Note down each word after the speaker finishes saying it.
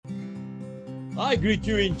I greet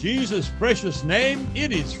you in Jesus' precious name.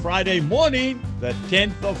 It is Friday morning, the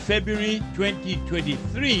 10th of February,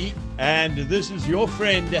 2023, and this is your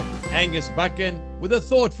friend Angus Buchan with a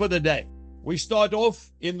thought for the day. We start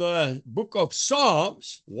off in the book of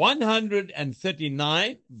Psalms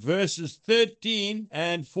 139, verses 13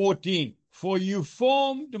 and 14. For you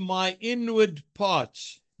formed my inward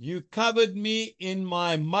parts. You covered me in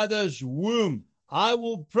my mother's womb. I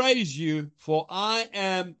will praise you, for I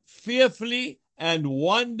am fearfully and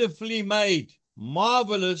wonderfully made.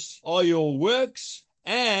 Marvelous are your works,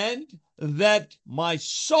 and that my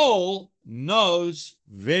soul knows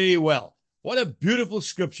very well. What a beautiful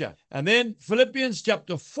scripture. And then Philippians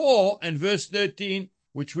chapter 4 and verse 13,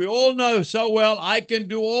 which we all know so well. I can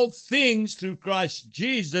do all things through Christ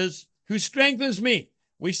Jesus who strengthens me.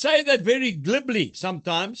 We say that very glibly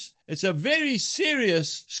sometimes. It's a very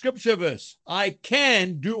serious scripture verse. I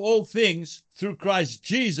can do all things through Christ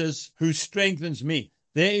Jesus who strengthens me.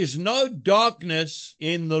 There is no darkness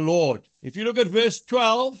in the Lord. If you look at verse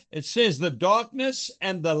 12, it says the darkness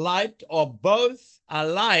and the light are both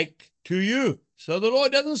alike to you. So the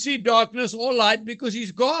Lord doesn't see darkness or light because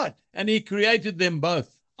he's God and he created them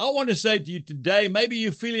both. I want to say to you today, maybe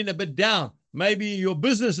you're feeling a bit down. Maybe your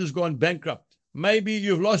business has gone bankrupt. Maybe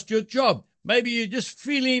you've lost your job. Maybe you're just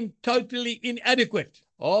feeling totally inadequate.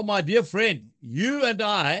 Oh, my dear friend, you and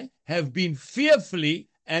I have been fearfully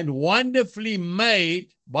and wonderfully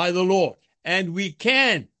made by the Lord. And we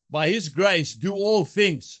can, by his grace, do all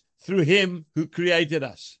things through him who created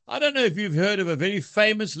us. I don't know if you've heard of a very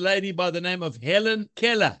famous lady by the name of Helen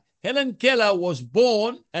Keller. Helen Keller was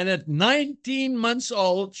born, and at 19 months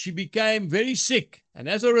old, she became very sick. And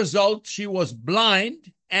as a result, she was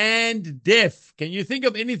blind and deaf. Can you think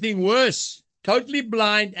of anything worse? Totally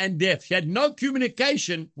blind and deaf. She had no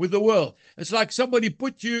communication with the world. It's like somebody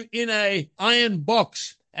put you in an iron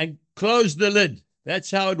box and closed the lid.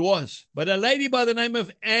 That's how it was. But a lady by the name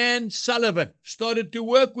of Anne Sullivan started to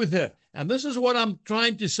work with her. And this is what I'm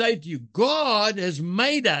trying to say to you. God has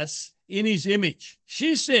made us in his image.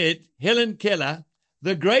 She said, Helen Keller,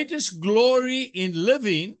 the greatest glory in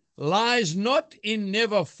living lies not in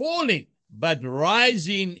never falling, but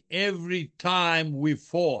rising every time we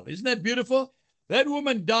fall. Isn't that beautiful? That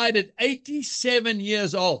woman died at 87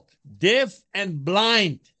 years old, deaf and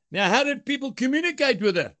blind. Now, how did people communicate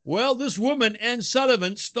with her? Well, this woman, Anne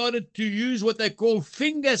Sullivan, started to use what they call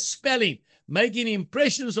finger spelling, making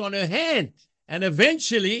impressions on her hand, and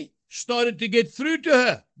eventually started to get through to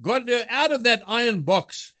her, got her out of that iron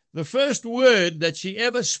box. The first word that she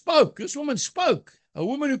ever spoke, this woman spoke, a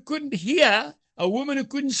woman who couldn't hear, a woman who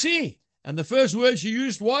couldn't see. And the first word she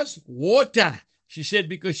used was water. She said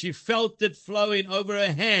because she felt it flowing over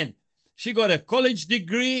her hand. She got a college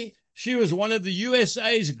degree. She was one of the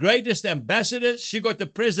USA's greatest ambassadors. She got the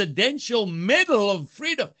Presidential Medal of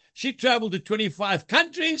Freedom. She traveled to 25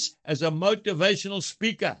 countries as a motivational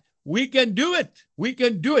speaker. We can do it. We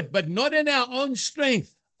can do it, but not in our own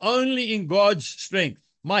strength, only in God's strength.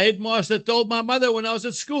 My headmaster told my mother when I was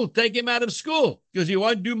at school, take him out of school because he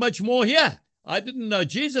won't do much more here. I didn't know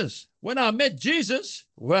Jesus. When I met Jesus,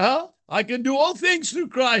 well, I can do all things through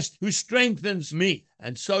Christ who strengthens me.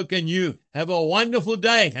 And so can you. Have a wonderful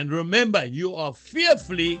day. And remember, you are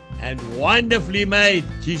fearfully and wonderfully made.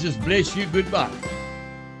 Jesus bless you. Goodbye.